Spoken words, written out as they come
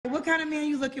What kind of man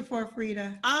you looking for,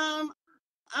 Frida? I'm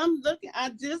looking.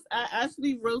 I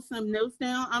actually wrote some notes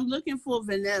down. I'm looking for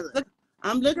vanilla.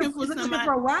 I'm looking for somebody. Looking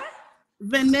for what?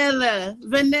 Vanilla.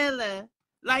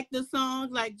 Like the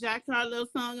song, like Jack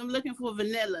Harlow's song. I'm looking for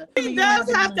vanilla. He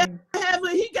does have to have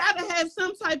he gotta have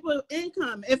some type of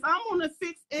income. If I'm on a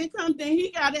fixed income, then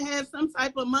he gotta have some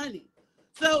type of money.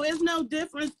 So it's no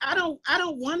difference. I don't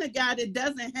want a guy that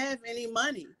doesn't have any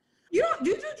money. You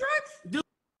do drugs? Do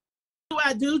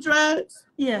I do drugs?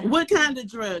 Yeah. What kind of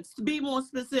drugs? To be more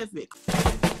specific.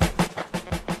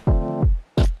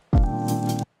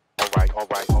 All right.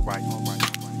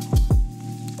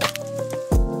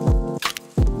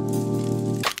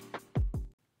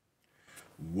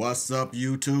 What's up,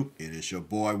 YouTube? It is your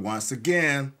boy once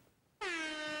again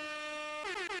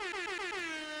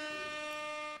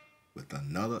with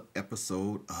another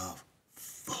episode of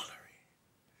Foolery.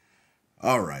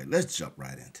 All right, let's jump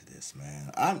right into this,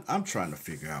 man. I'm trying to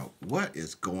figure out what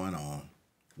is going on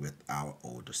with our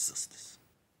older sisters.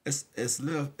 It's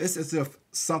as if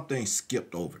something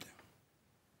skipped over them.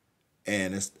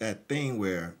 And it's that thing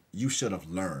where you should have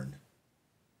learned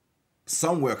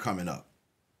somewhere coming up.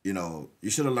 You know,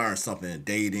 you should have learned something in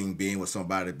dating, being with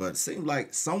somebody, but it seemed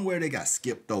like somewhere they got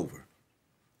skipped over.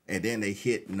 And then they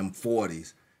hit in them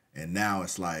 40s, and now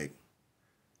it's like,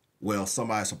 well,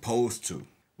 somebody's supposed to.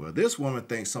 Well, this woman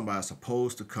thinks somebody's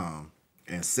supposed to come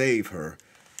and save her.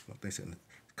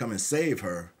 Come and save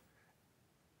her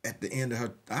at the end of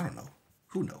her, I don't know,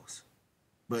 who knows.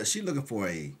 But she's looking for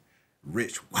a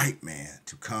rich white man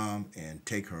to come and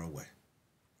take her away.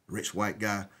 Rich white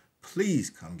guy,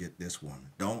 please come get this woman.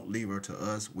 Don't leave her to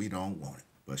us. We don't want it.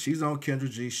 But she's on Kendra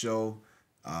G's show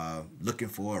looking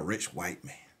for a rich white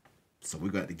man. So we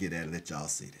got to get at it, let y'all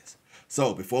see this.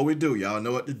 So before we do, y'all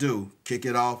know what to do. Kick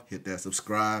it off, hit that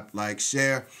subscribe, like,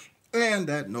 share, and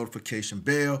that notification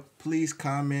bell. Please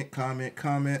comment,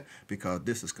 because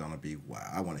this is going to be wild.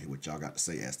 I want to hear what y'all got to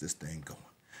say as this thing going.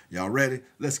 Y'all ready?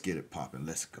 Let's get it popping.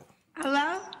 Let's go.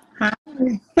 Hello? Hi.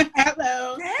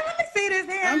 Hello. Hey, let me see this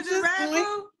hair. Is it red,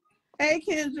 boo? Hey,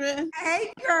 Kendra.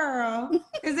 Hey, girl.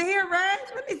 Is it here red?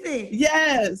 Let me see.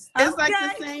 Yes. Okay. It's like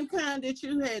the same kind that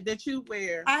you had, that you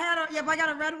wear. I got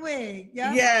a red wig.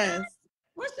 Yep. Yes.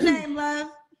 What's your name, love?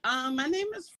 My name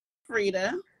is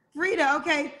Frida. Frida,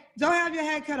 okay. Don't have your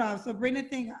head cut off, so bring the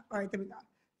thing up. All right, there we go.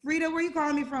 Frida, where you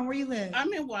calling me from? Where you live?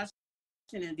 I'm in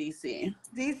Washington, D.C.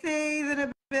 D.C.'s in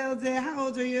the building. How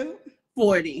old are you?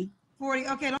 40. 40.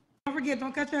 Okay, don't forget,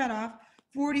 don't cut your head off.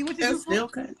 40. What you That's do for? still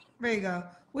cut. There you go.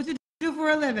 What you do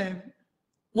for a living?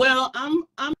 Well, I'm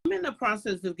in the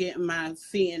process of getting my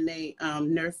CNA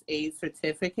nurse aid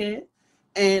certificate,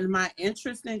 and my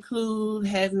interests include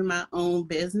having my own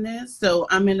business. So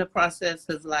I'm in the process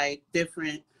of like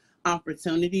different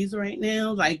opportunities right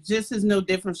now. Like, just is no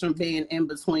difference from being in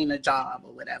between a job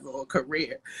or whatever, or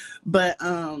career. But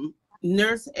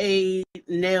nurse aid,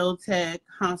 nail tech,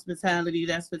 hospitality,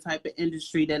 that's the type of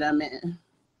industry that I'm in.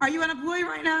 Are you unemployed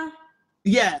right now?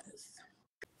 Yes.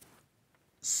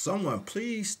 Someone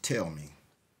please tell me,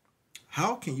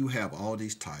 how can you have all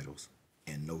these titles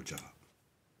and no job?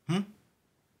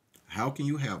 How can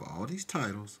you have all these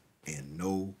titles and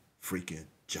no freaking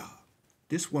job?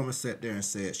 This woman sat there and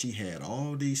said she had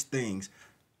all these things.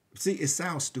 See, it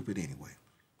sounds stupid anyway.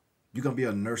 You're going to be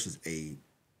a nurse's aide,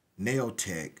 nail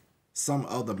tech, some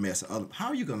other mess. How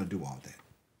are you going to do all that?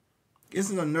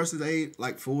 Isn't a nurse's aide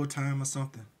like full-time or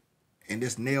something? And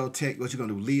this nail tech, what you going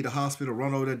to do, leave the hospital,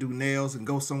 run over there, do nails, and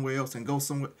go somewhere else and go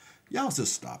somewhere? Y'all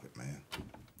just stop it, man.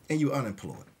 And you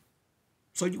unemployed.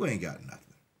 So you ain't got nothing.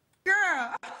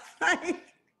 Girl, like,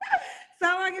 so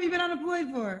how long have you been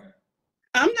unemployed for?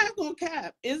 I'm not gonna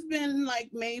cap. It's been like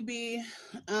maybe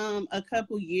a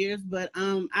couple years, but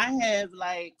I'm in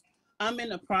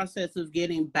the process of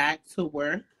getting back to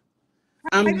work.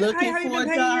 I'm looking how you for been a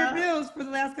paying your job. bills for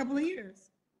the last couple of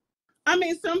years? I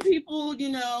mean, some people,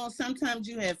 sometimes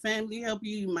you have family help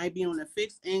you. You might be on a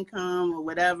fixed income or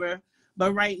whatever.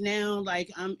 But right now,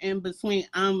 like, I'm in between.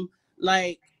 I'm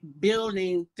like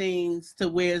building things to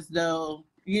where as though,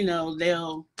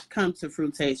 they'll come to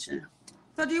fruition.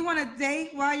 So do you want to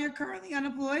date while you're currently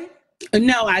unemployed?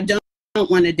 No, I don't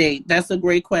want to date. That's a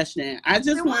great question. I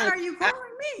just then why are you calling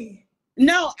me?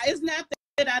 No, it's not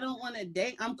that I don't want to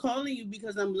date. I'm calling you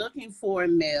because I'm looking for a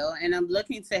male and I'm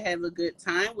looking to have a good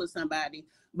time with somebody,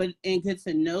 and get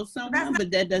to know someone.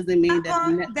 But that doesn't mean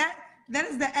that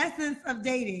is the essence of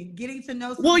dating, getting to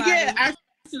know somebody. Well, yeah,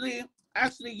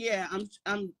 actually, yeah.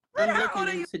 I'm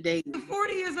looking into dating.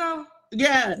 40 years old.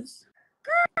 Yes.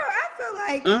 Girl, I feel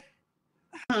like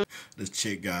this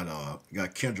chick got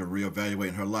Kendra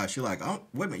reevaluating her life. She's like, oh,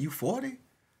 wait a minute, you 40?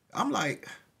 I'm like,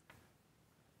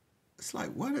 It's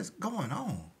like, what is going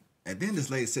on? And then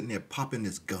this lady sitting there popping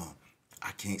this gum.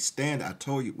 I can't stand it. I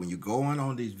told you, when you're going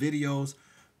on these videos,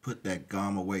 put that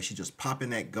gum away. She just popping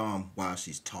that gum while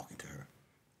she's talking to her.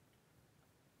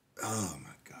 Oh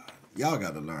my God. Y'all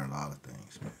got to learn a lot of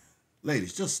things, man.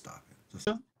 Ladies, just stop it. Just...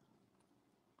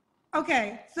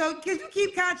 Okay, so because you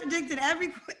keep contradicting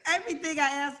everything I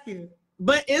ask you.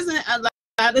 But isn't a lot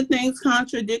of things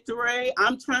contradictory?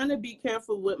 I'm trying to be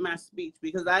careful with my speech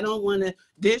because I don't want to,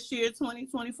 this year,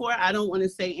 2024, I don't want to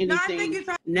say anything no, I think you're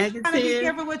negative. trying to be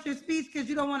careful with your speech because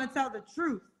you don't want to tell the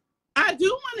truth. I do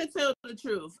want to tell the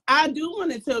truth. I do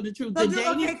want to tell the truth. So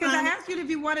okay, because I asked you if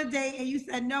you want to date and you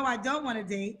said, no, I don't want to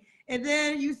date. And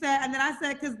then you said, and then I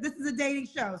said, because this is a dating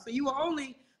show. So you will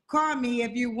only call me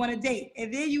if you want to date.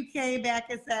 And then you came back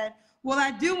and said, well,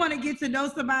 I do want to get to know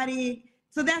somebody.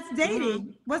 So that's dating. Mm-hmm.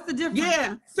 What's the difference?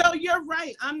 Yeah. So you're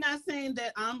right. I'm not saying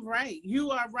that I'm right.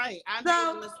 You are right. I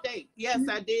made a mistake. Yes,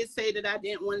 I did say that I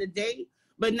didn't want to date,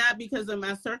 but not because of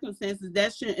my circumstances.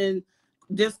 That shouldn't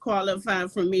disqualify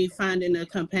from me finding a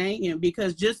companion,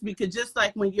 because just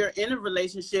like when you're in a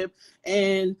relationship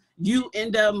and you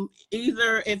end up,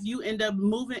 either if you end up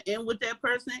moving in with that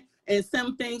person and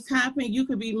some things happen, you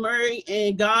could be married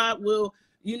and God will,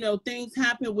 things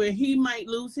happen where he might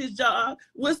lose his job.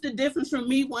 What's the difference from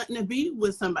me wanting to be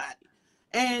with somebody?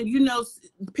 And,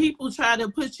 people try to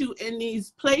put you in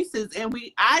these places, and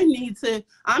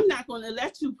I'm not going to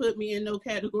let you put me in no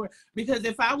category, because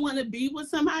if I want to be with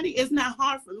somebody, it's not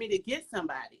hard for me to get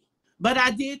somebody. But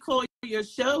I did call your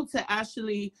show to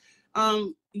actually,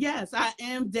 yes, I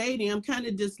am dating. I'm kind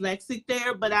of dyslexic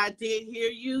there, but I did hear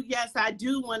you. Yes, I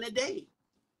do want to date.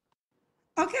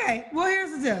 Okay, well,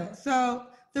 here's the deal. So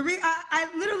I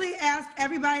literally ask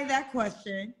everybody that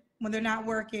question when they're not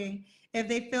working, if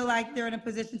they feel like they're in a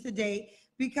position to date,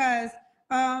 because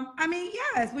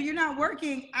yes, when you're not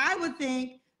working, I would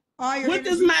think all your what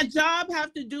does my job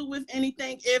have to do with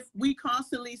anything if we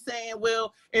constantly saying,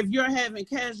 well, if you're having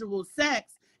casual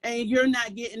sex and you're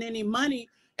not getting any money,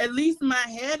 at least my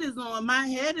head is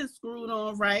screwed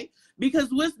on right? Because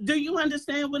do you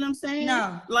understand what I'm saying?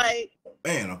 No. Like,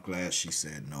 man, I'm glad she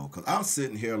said no, because I'm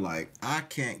sitting here like I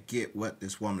can't get what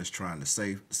this woman is trying to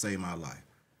save my life.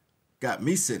 Got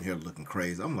me sitting here looking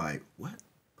crazy. I'm like, what?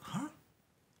 Huh?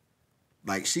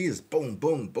 Like, she is boom,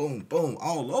 boom, boom, boom,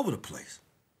 all over the place.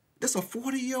 This a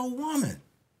 40-year-old woman.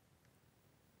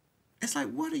 It's like,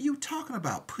 what are you talking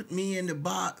about? Put me in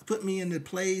the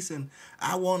place, and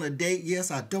I want a date.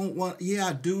 Yes, I don't want. Yeah,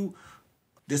 I do.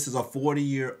 This is a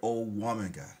 40-year-old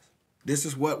woman, guys. This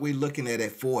is what we're looking at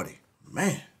 40.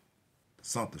 Man,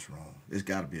 something's wrong. It's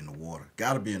got to be in the water.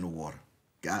 Got to be in the water.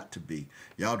 Got to be.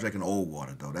 Y'all drinking old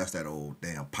water, though. That's that old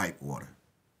damn pipe water.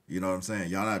 You know what I'm saying?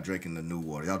 Y'all not drinking the new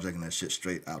water. Y'all drinking that shit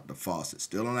straight out the faucet.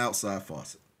 Still on the outside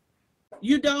faucet.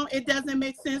 You don't? It doesn't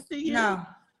make sense to you? No.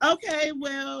 Okay,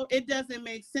 well, it doesn't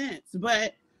make sense.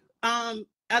 But a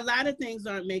lot of things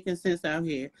aren't making sense out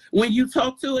here. When you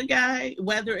talk to a guy,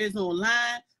 whether it's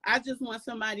online, I just want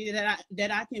somebody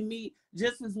that I can meet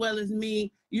just as well as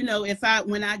me,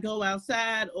 when I go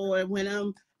outside or when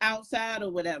I'm outside or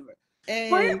whatever.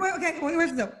 And wait, okay, we're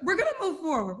gonna move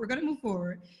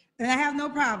forward. And I have no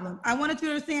problem. I wanted you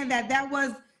to understand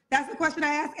that's the question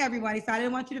I ask everybody. So I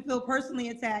didn't want you to feel personally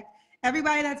attacked.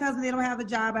 Everybody that tells me they don't have a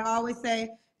job, I always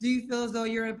say, do you feel as though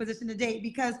you're in a position to date?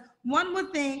 Because one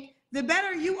would think the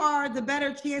better you are, the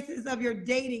better chances of your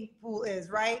dating pool is,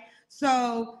 right?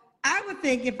 So I would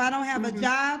think if I don't have a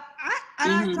job,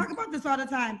 I talk about this all the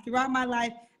time. Throughout my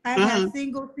life, I've had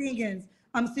single seasons.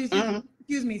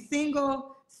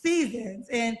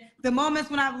 And the moments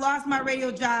when I've lost my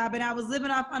radio job and I was living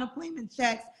off unemployment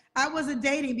checks, I wasn't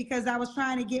dating because I was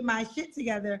trying to get my shit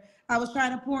together. I was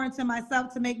trying to pour into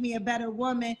myself to make me a better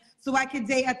woman so I could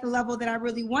date at the level that I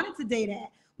really wanted to date at.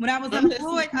 When I was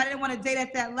unemployed, I didn't want to date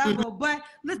at that level. But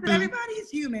listen, everybody is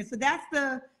human. So that's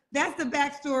the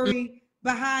backstory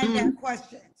behind that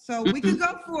question. So we could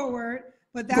go forward,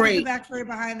 but that's the backstory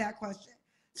behind that question.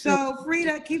 So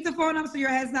Frida, keep the phone up so your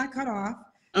head's not cut off.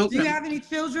 Okay. Do you have any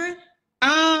children?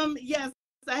 Yes,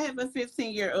 I have a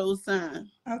 15-year-old son.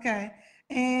 Okay.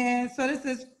 And so this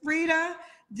is Frida,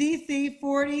 DC,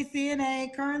 40,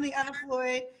 CNA, currently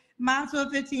unemployed, mom to a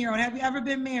 15-year-old. Have you ever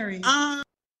been married? No.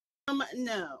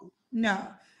 No.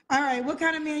 All right. What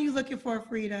kind of man are you looking for,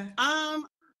 Frida? I'm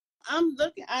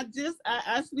looking. I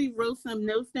actually wrote some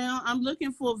notes down. I'm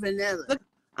looking for vanilla.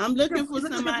 I'm looking for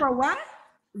somebody. Looking for what?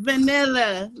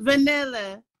 Vanilla.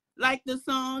 Like the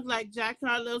song, like Jack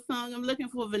Harlow's song. I'm looking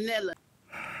for vanilla.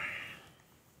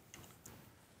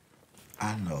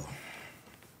 I know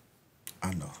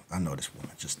this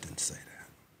woman just didn't say that.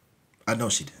 I know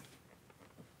she didn't.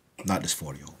 Not this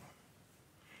 40-year-old.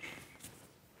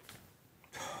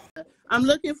 I'm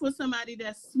looking for somebody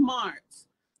that's smart.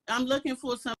 I'm looking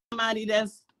for somebody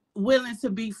that's willing to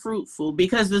be fruitful,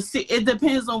 because it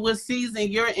depends on what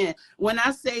season you're in. When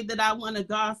I say that I want a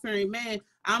God-fearing man,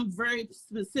 I'm very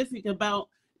specific about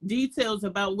details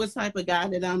about what type of guy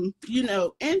that I'm,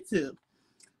 into.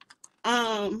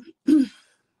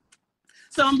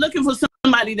 So I'm looking for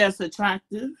somebody that's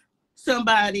attractive,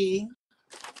 somebody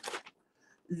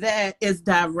that is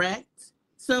direct,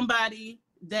 somebody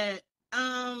that,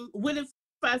 what if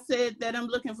I said that I'm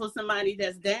looking for somebody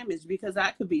that's damaged, because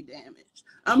I could be damaged.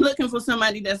 I'm looking for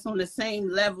somebody that's on the same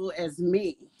level as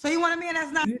me. So you want a man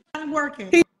that's not working?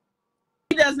 He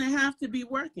doesn't have to be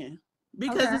working,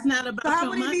 because Okay. It's not about so how your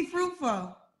would money. he be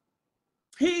fruitful?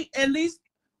 He, at least,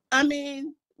 I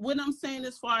mean, what I'm saying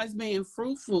as far as being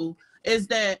fruitful is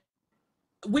that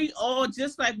we all,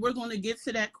 just like, we're going to get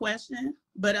to that question,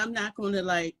 but I'm not going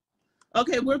to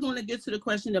okay, we're going to get to the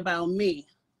question about me.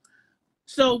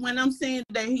 So when I'm saying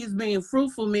that he's being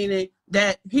fruitful, meaning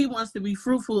that he wants to be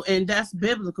fruitful, and that's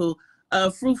biblical,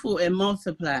 fruitful and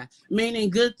multiply, meaning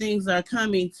good things are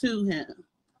coming to him.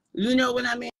 You know what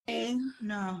I mean?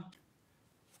 No.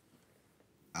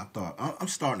 I'm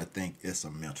starting to think it's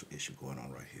a mental issue going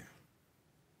on right here.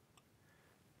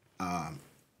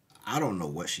 I don't know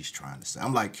what she's trying to say.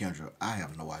 I'm like Kendra, I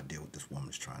have no idea what this woman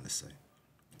is trying to say.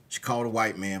 She called a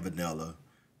white man vanilla.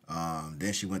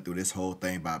 Then she went through this whole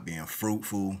thing about being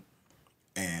fruitful,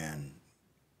 and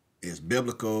it's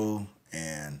biblical,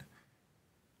 and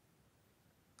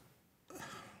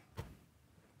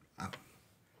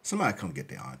somebody come get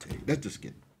their auntie. Let's just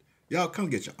y'all come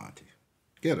get your auntie.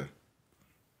 Get her.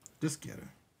 Just get her.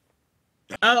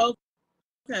 Oh,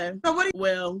 okay. So what do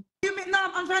Well, you mean?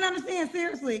 No, I'm trying to understand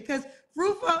seriously, because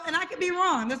fruitful, and I could be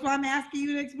wrong. That's why I'm asking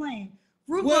you to explain.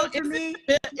 Fruitful to me.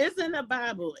 It's in the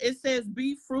Bible. It says,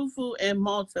 "Be fruitful and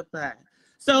multiply."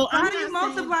 So How do you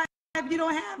multiply if you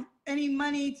don't have any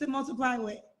money to multiply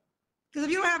with? Because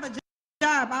if you don't have a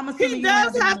job, I'm assuming He you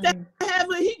don't does have have money. to have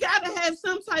he got to have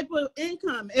some type of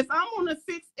income. If I'm on a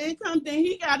fixed income, then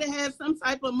he got to have some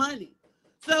type of money.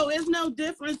 So it's no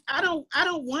difference. I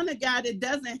don't want a guy that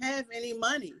doesn't have any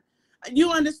money.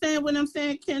 You understand what I'm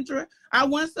saying, Kendra? I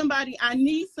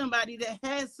need somebody that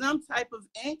has some type of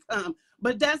income,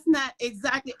 but that's not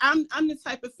exactly, I'm the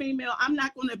type of female, I'm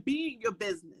not going to be in your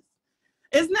business.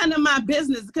 It's none of my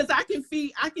business, because I can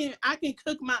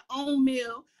cook my own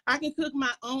meal. I can cook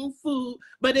my own food.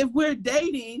 But if we're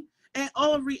dating, in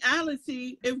all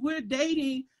reality, if we're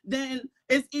dating, then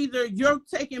it's either you're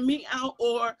taking me out,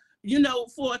 or,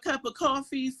 for a cup of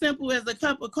coffee, simple as a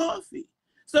cup of coffee.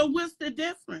 So what's the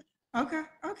difference? Okay.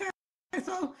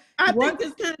 So I think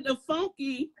it's kind of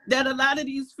funky that a lot of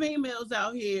these females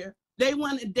out here, they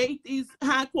want to date these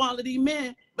high quality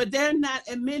men, but they're not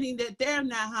admitting that they're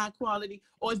not high quality,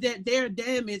 or that they're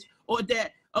damaged, or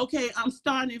that, okay, I'm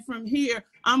starting from here.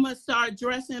 I'm going to start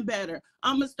dressing better.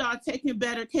 I'm going to start taking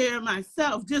better care of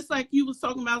myself, just like you was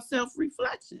talking about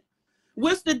self-reflection.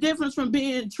 What's the difference from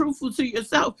being truthful to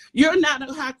yourself? You're not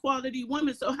a high quality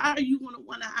woman, so how are you going to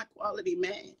want a high quality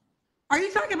man? Are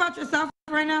you talking about yourself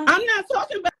right now? I'm not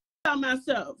talking about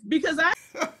myself, because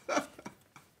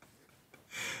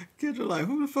Kids are like,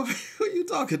 who the fuck who are you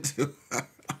talking to?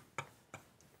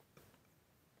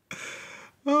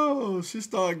 Oh, she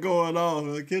started going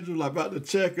on. The kids were like about to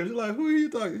check her. She's like, who are you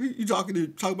talking? Who you talking to?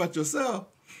 Talk about yourself?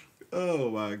 Oh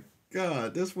my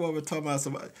God, this woman talking about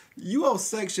somebody. You on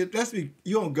section?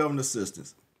 You on government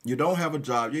assistance. You don't have a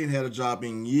job. You ain't had a job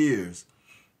in years,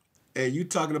 and you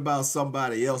talking about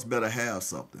somebody else better have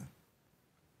something.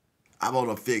 I'm on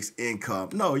a fixed income.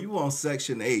 No, you on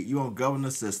Section 8. You on government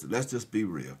assistance. Let's just be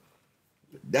real.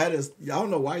 That is, I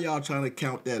don't know why y'all trying to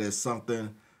count that as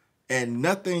something, and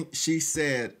nothing she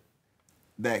said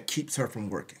that keeps her from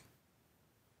working.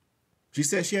 She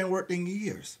said she hadn't worked in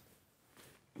years.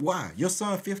 Why? Your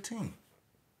son 15.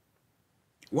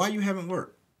 Why you haven't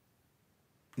worked?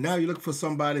 Now you're looking for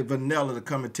somebody vanilla to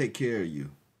come and take care of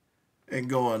you, and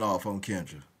going off on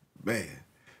Kendra. Man,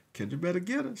 Kendra better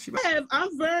get her.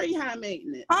 I'm very high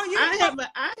maintenance.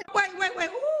 Wait.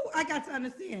 Ooh, I got to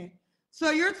understand.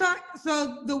 So you're talking.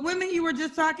 So the women you were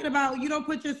just talking about, you don't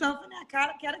put yourself in that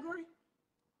category.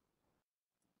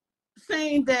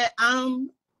 Saying that I'm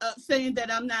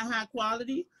not high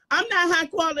quality. I'm not high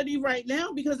quality right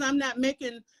now, because I'm not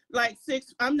making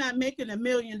I'm not making $1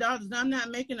 million. I'm not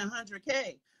making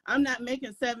 100K. I'm not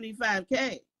making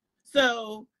 75K.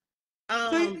 So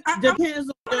depends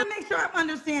on. I want to make sure I'm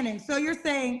understanding. So you're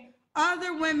saying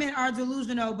other women are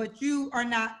delusional, but you are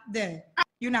not there.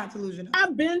 You're not delusional.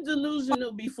 I've been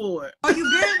delusional before. Oh,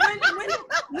 you've been?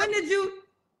 When did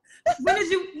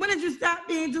you stop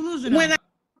being delusional? When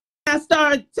I started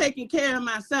start taking care of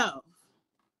myself,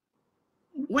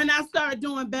 when I start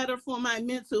doing better for my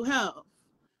mental health,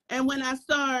 and when I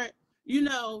start,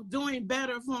 doing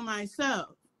better for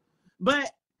myself.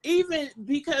 But even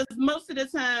because most of the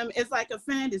time it's like a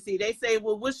fantasy. They say,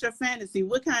 well, what's your fantasy?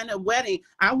 What kind of wedding?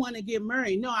 I want to get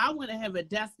married. No, I want to have a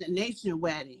destination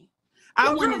wedding.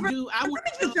 Let me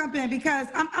just jump in because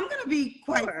I'm going to be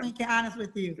quite Sure. frank and honest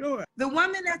with you. Sure. The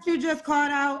woman that you just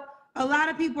called out, a lot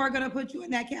of people are going to put you in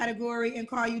that category and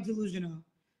call you delusional.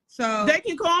 So they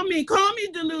can call me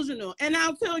delusional. And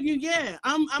I'll tell you, yeah,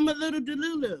 I'm a little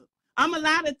delulu. I'm a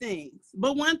lot of things.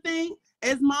 But one thing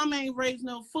is mom ain't raised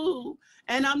no fool.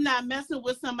 And I'm not messing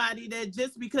with somebody that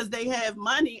just because they have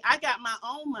money, I got my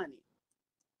own money.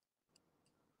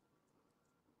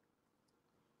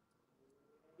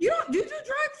 you do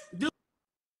drugs? Do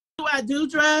I do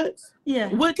drugs? Yeah.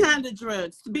 What kind of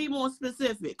drugs? To be more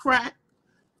specific, crack,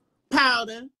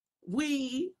 powder,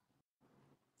 weed.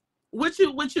 What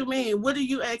you mean? What are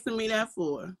you asking me that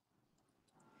for?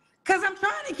 Because I'm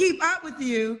trying to keep up with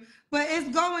you, but it's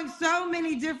going so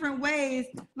many different ways.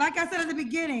 Like I said at the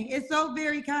beginning, it's so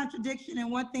very contradiction in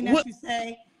one thing that you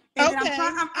say. And okay,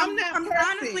 I'm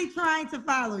honestly trying to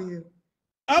follow you.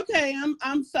 Okay,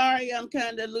 I'm sorry, I'm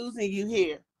kind of losing you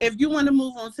here. If you want to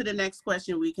move on to the next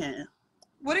question, we can.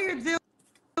 What are your deal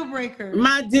breakers?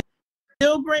 My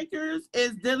deal breakers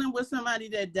is dealing with somebody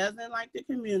that doesn't like to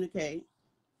communicate.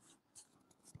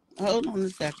 Hold on a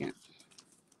second.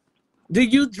 Do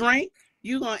you drink?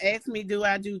 You gonna ask me, do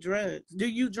I do drugs? Do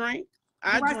you drink?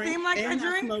 I drink seem like and I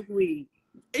drink? smoke weed.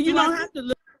 You don't have to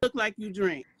look like you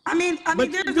drink. I mean,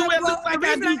 but there's do it look like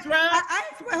I do drugs?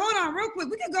 Hold on, real quick.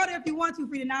 We can go there if you want to,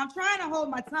 Frida. Now I'm trying to hold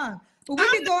my tongue, but we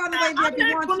can go all the way there if you want to.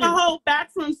 I'm not going to hold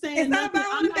back from saying it's nothing. It's not about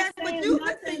holding back, but you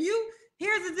listen.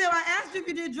 Here's the deal. I asked you if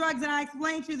you did drugs, and I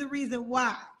explained to you the reason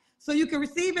why, so you can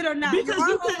receive it or not. Because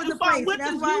you over the place.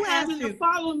 That's why I asked you. To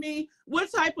follow me.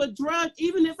 What type of drug?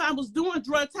 Even if I was doing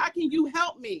drugs, how can you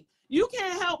help me? You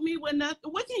can't help me with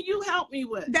nothing. What can you help me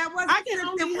with? That wasn't, I can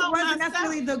only help wasn't myself.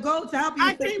 necessarily the goal to help you.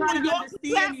 I came on your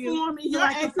platform and you're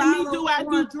asking me, do I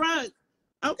do drugs?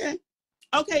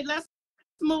 Okay, let's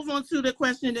move on to the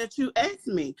question that you asked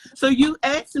me. So you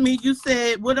asked me, you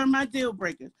said, what are my deal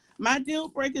breakers? My deal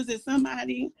breakers is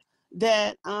somebody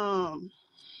that, let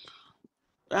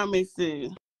me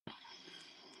see.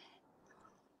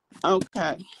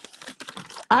 Okay.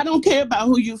 I don't care about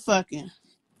who you fucking.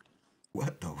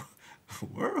 What the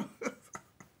world?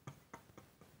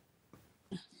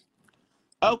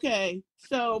 Okay,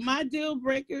 so my deal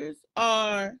breakers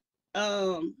are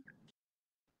hold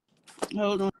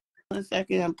on a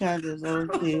second, I'm kind of those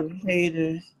here,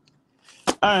 haters.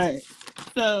 All right,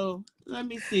 so let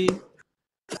me see.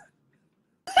 I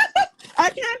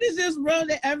kind of just wrote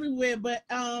it everywhere, but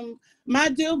my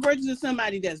deal breakers is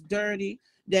somebody that's dirty,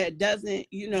 that doesn't,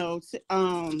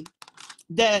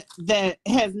 that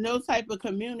has no type of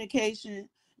communication,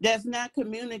 that's not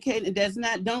communicating,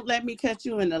 don't let me catch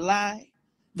you in a lie.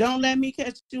 Don't let me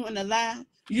catch you in a lie.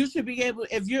 You should be able,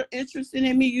 if you're interested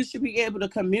in me, you should be able to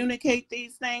communicate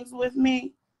these things with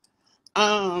me.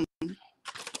 And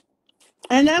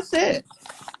that's it.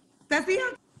 Does he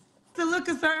have to look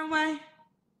a certain way?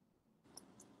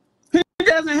 He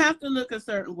doesn't have to look a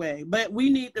certain way, but we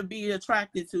need to be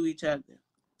attracted to each other.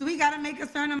 Do we got to make a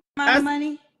certain amount of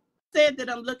money? Said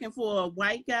that I'm looking for a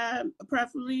white guy,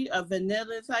 preferably a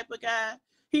vanilla type of guy.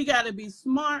 He got to be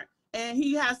smart, and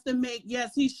he has to make,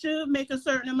 yes, he should make a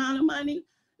certain amount of money.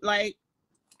 Like,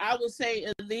 I would say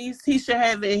at least he should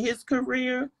have in his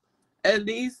career at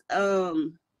least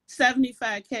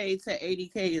 75K to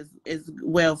 80K is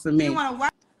well for me. You want a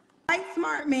white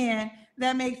smart man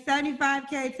that makes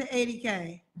 75K to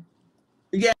 80K?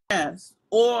 Yes,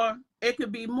 or it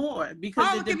could be more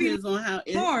because it depends on how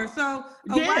it's more. So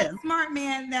a white smart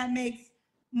man that makes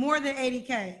more than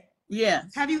 80K.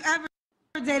 Yes. Have you ever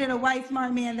dated a white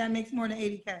smart man that makes more than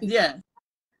 80K? Yes.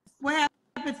 What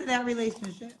happened to that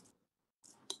relationship?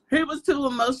 He was too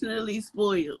emotionally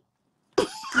spoiled.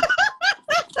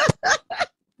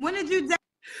 When did you date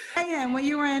him? When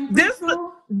you were in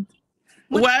preschool?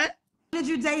 What? When did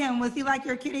you date him? Was he like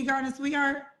your kindergarten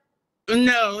sweetheart?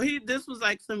 No, this was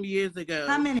like some years ago.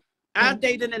 How many? I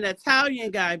dated an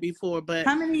Italian guy before, but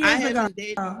how many years ago?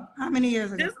 How many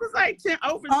years ago? This was like 10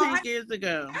 years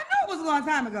ago. I know it was a long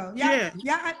time ago. Yeah.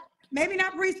 Maybe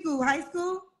not preschool, high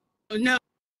school? No,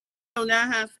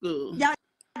 not high school. Y'all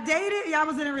dated? Y'all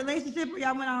was in a relationship or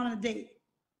y'all went out on a date?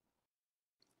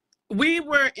 We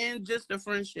were in just a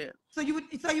friendship. So you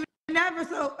never,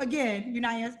 so again, you're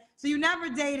not here. So you never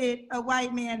dated a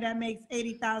white man that makes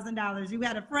 $80,000. You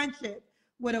had a friendship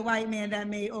with a white man that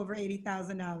made over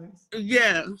 $80,000.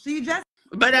 Yeah. So you just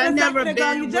But I never You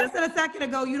been just with. said a second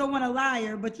ago you don't want a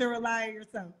liar, but you're a liar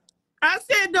yourself. I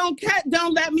said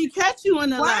don't let me catch you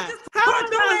in a Well, I lie. just How caught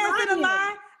am your I ass in a lying?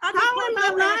 lie. I just How caught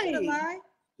am your I ass in a lying? lie.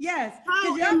 Yes, How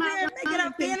because you're am up I here making lying,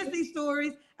 up Kendra? fantasy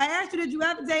stories. I asked you, did you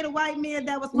ever date a white man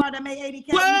that was smart that made 80K?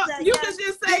 You Well, said you yes. can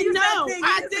just Then say you said no. 10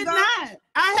 I years did ago. not.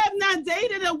 I have not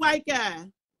dated a white guy.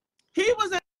 He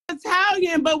was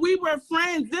Italian, but we were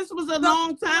friends. This was a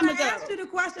long time when I ago. asked you the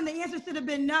question, the answer should have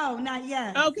been no, not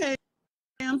yes. Okay,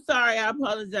 I'm sorry. I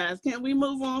apologize. Can we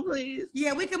move on, please?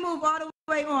 Yeah, we can move all the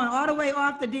way on, all the way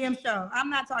off the damn show. I'm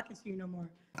not talking to you no more.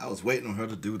 I was waiting on her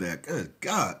to do that. Good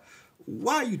God.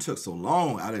 Why you took so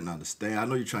long? I didn't understand. I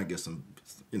know you're trying to get some,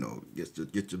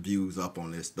 get your views up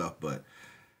on this stuff, but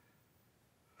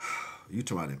you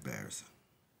talking about embarrassing.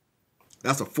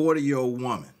 That's a 40-year-old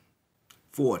woman,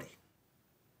 40,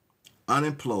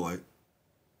 unemployed,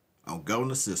 on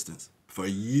government assistance for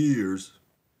years,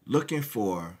 looking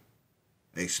for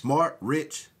a smart,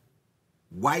 rich,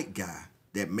 white guy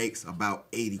that makes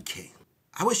about 80K.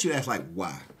 I wish you'd ask, like,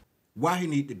 why? Why he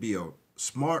need to be a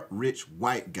smart, rich,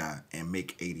 white guy and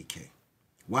make 80K?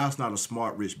 Why it's not a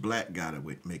smart, rich, black guy that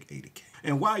would make 80K?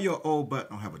 And why your old butt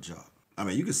don't have a job? I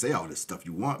mean, you can say all this stuff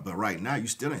you want, but right now you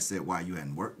still ain't said why you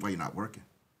hadn't worked, why you're not working.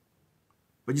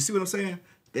 But you see what I'm saying?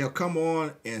 They'll come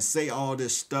on and say all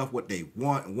this stuff, what they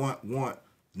want,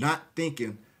 not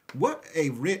thinking what a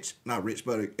rich, not rich,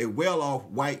 but a well-off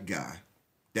white guy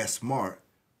that's smart,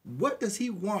 what does he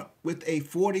want with a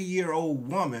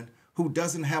 40-year-old woman who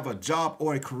doesn't have a job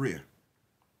or a career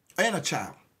and a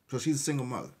child? So she's a single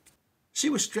mother. She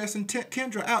was stressing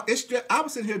Kendra out. I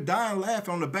was sitting here dying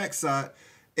laughing on the backside,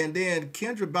 and then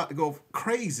Kendra about to go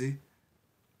crazy.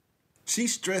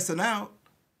 She's stressing out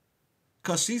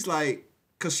because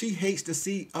she hates to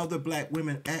see other black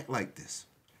women act like this.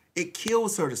 It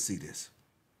kills her to see this.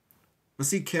 But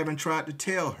see, Kevin tried to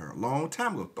tell her a long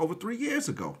time ago, over 3 years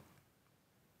ago.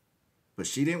 But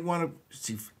she didn't want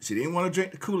to. She didn't want to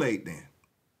drink the Kool-Aid then,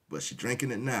 but she's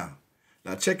drinking it now.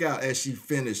 Now check out as she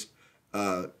finished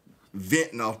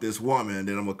venting off this woman, and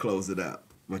then I'm gonna close it out.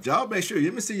 But y'all make sure.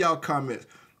 Let me see y'all comments.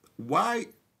 Why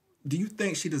do you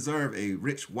think she deserved a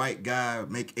rich white guy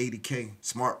make 80K?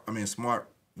 Smart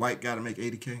white guy to make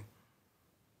 80K?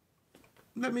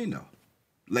 Let me know,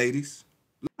 ladies.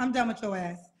 I'm done with your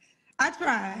ass. I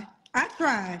tried.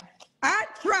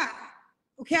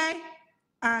 Okay?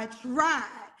 I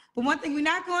tried. But one thing we're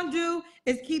not going to do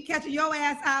is keep catching your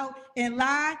ass out and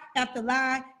lie after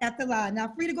lie after lie.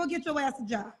 Now, Frida, go get your ass a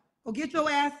job. Go get your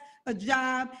ass a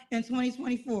job in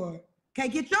 2024. Okay?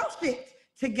 Get your shit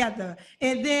together.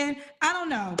 And then, I don't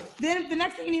know. Then the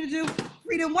next thing you need to do,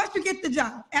 Frida, once you get the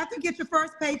job, after you get your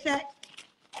first paycheck,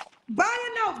 buy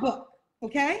a notebook.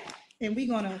 Okay? And we're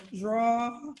going to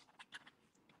draw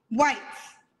white,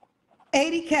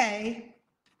 80K.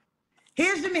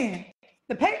 Here's your man.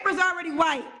 The paper's already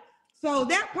white, so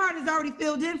that part is already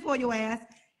filled in for your ass.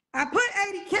 I put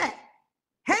 80K.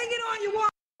 Hang it on your wall,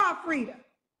 Frida.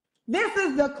 This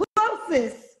is the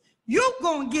closest you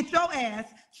gonna get your ass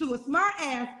to a smart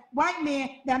ass white man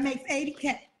that makes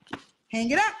 80K. Hang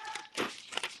it up.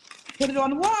 Put it on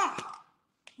the wall.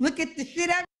 Look at the shit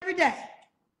every day.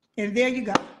 And there you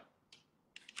go.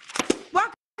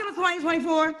 Welcome to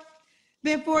 2024.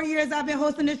 Been 4 years I've been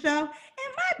hosting this show, and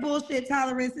my bullshit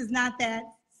tolerance is not that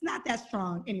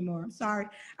strong anymore. I'm sorry.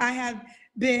 I have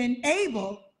been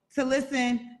able to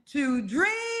listen to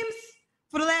dreams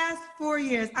for the last 4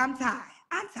 years. I'm tired.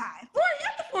 After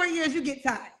 4 years, you get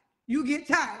tired. You get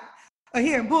tired of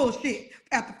hearing bullshit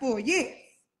after 4 years.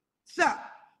 So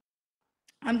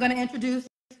I'm gonna introduce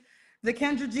the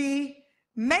Kendra G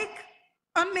Make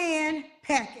a Man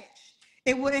package.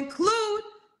 It will include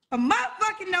a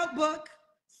motherfucking notebook,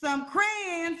 some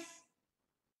crayons,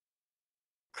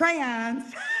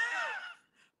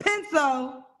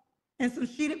 pencil, and some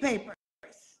sheeted papers.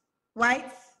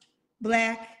 Whites,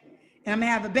 black, and I'm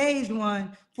gonna have a beige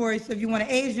one for you so if you want an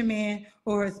Asian man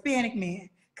or a Hispanic man,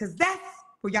 because that's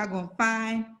where y'all gonna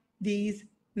find these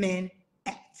men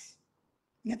at.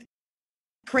 You have to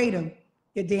create them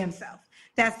your damn self.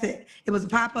 That's it. It was a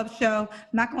pop-up show. I'm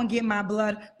not gonna get my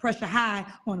blood pressure high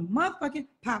on a motherfucking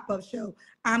pop-up show.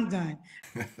 I'm done.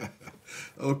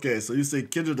 Okay, so you say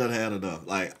Kendra done had enough.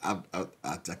 Like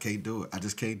I can't do it. I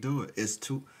just can't do it. It's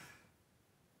too.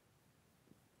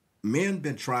 Men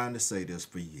been trying to say this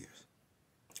for years.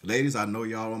 Ladies, I know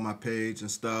y'all on my page and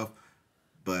stuff,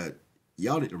 but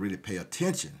y'all need to really pay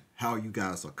attention how you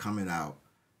guys are coming out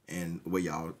and where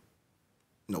y'all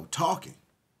talking.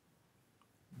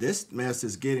 This mess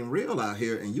is getting real out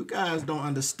here, and you guys don't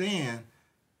understand.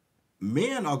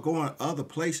 Men are going other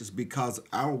places because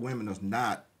our women are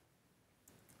not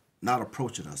not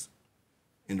approaching us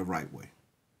in the right way.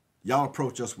 Y'all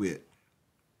approach us with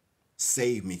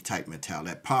save me type mentality,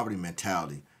 that poverty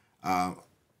mentality.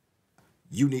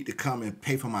 You need to come and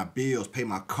pay for my bills, pay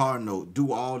my car note,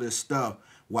 do all this stuff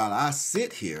while I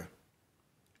sit here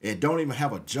and don't even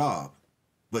have a job.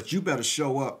 But you better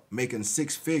show up making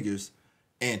 6 figures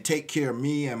and take care of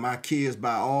me and my kids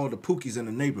by all the pookies in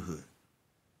the neighborhood.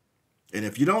 And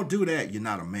if you don't do that, you're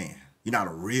not a man. You're not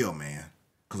a real man.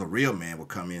 Because a real man will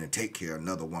come in and take care of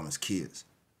another woman's kids.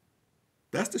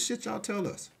 That's the shit y'all tell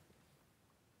us.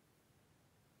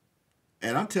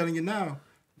 And I'm telling you now,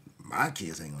 my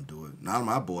kids ain't gonna do it. None of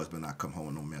my boys better not come home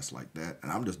with no mess like that.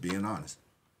 And I'm just being honest.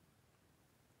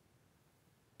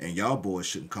 And y'all boys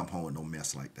shouldn't come home with no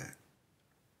mess like that.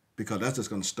 Because that's just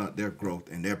gonna stunt their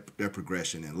growth and their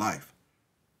progression in life.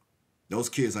 Those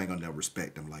kids ain't gonna never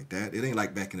respect them like that. It ain't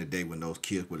like back in the day when those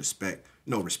kids would respect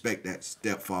that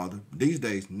stepfather. These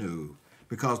days, no.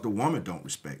 Because the woman don't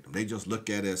respect them. They just look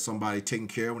at it as somebody taking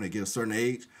care of when they get a certain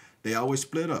age. They always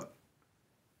split up.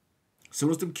 As soon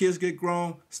as them kids get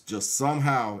grown, it's just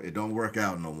somehow it don't work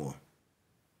out no more.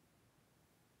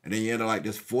 And then you end up like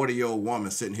this 40-year-old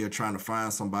woman sitting here trying to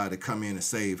find somebody to come in and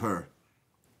save her.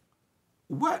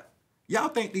 What? Y'all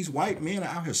think these white men are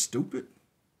out here stupid?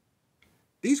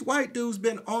 These white dudes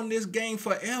been on this game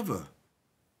forever.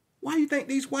 Why you think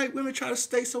these white women try to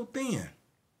stay so thin?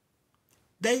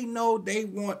 They know they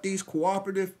want these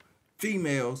cooperative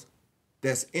females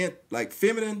that's in like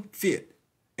feminine, fit,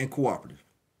 and cooperative.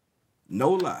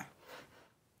 No lie.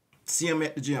 See them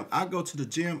at the gym. I go to the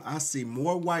gym, I see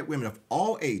more white women of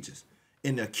all ages,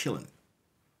 and they're killing it.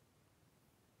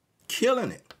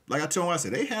 Killing it. Like I told them, I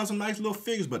said, they have some nice little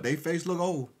figures, but their face look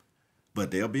old.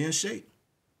 But they'll be in shape.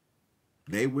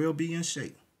 They will be in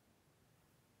shape.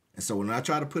 And so when I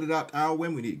try to put it out to our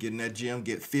women, we need to get in that gym,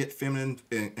 get fit, feminine,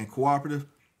 and cooperative.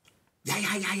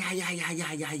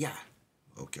 Yeah.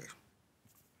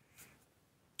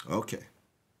 Okay.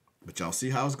 But y'all see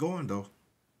how it's going, though.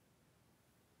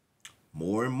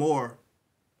 More and more,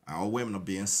 our women are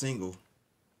being single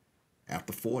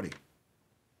after 40.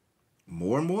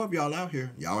 More and more of y'all out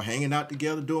here. Y'all hanging out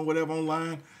together, doing whatever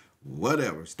online,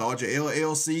 whatever. Start your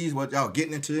LLCs, what y'all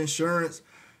getting into insurance,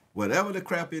 whatever the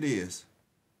crap it is.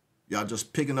 Y'all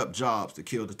just picking up jobs to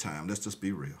kill the time. Let's just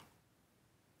be real.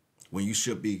 When you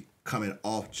should be coming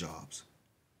off jobs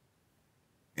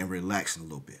and relaxing a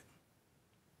little bit.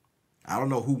 I don't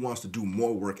know who wants to do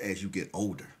more work as you get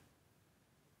older.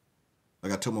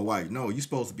 Like I told my wife, no, you're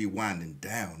supposed to be winding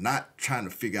down, not trying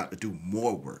to figure out to do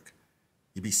more work.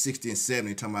 You be 60 and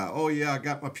 70 talking about, oh yeah, I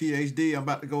got my PhD, I'm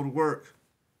about to go to work.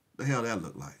 The hell that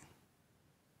look like?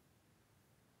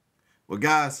 Well,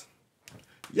 guys,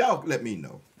 y'all let me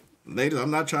know. Ladies, I'm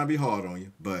not trying to be hard on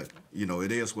you, but, you know,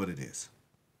 it is what it is.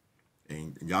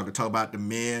 And y'all can talk about the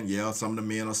men. Yeah, some of the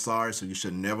men are sorry, so you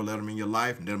should never let them in your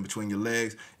life and let them between your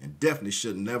legs, and definitely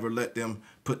should never let them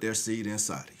put their seed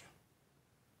inside of you.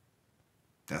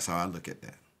 That's how I look at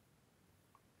that.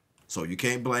 So you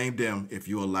can't blame them if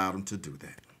you allow them to do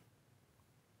that.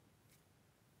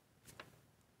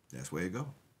 That's where it goes.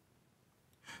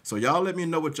 So y'all let me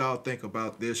know what y'all think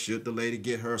about this. Should the lady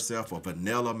get herself a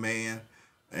vanilla man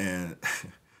and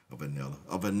a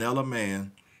vanilla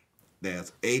man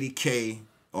that's 80K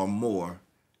or more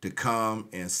to come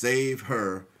and save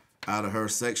her out of her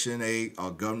Section 8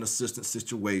 or government assistance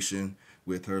situation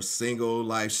with her single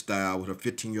lifestyle with her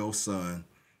 15-year-old son,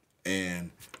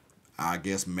 and I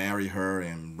guess marry her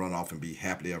and run off and be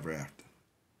happily ever after.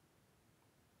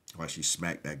 While she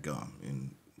smacked that gum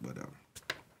and whatever.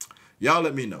 Y'all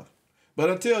let me know. But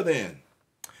until then,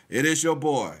 it is your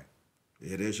boy.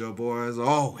 It is your boy as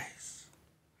always,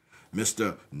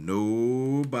 Mr.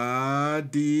 Nobody.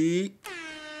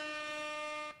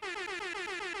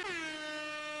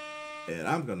 And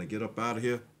I'm going to get up out of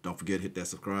here. Don't forget to hit that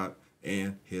subscribe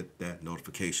and hit that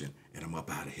notification. And I'm up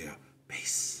out of here.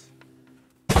 Peace.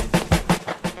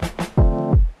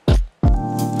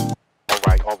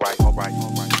 All right.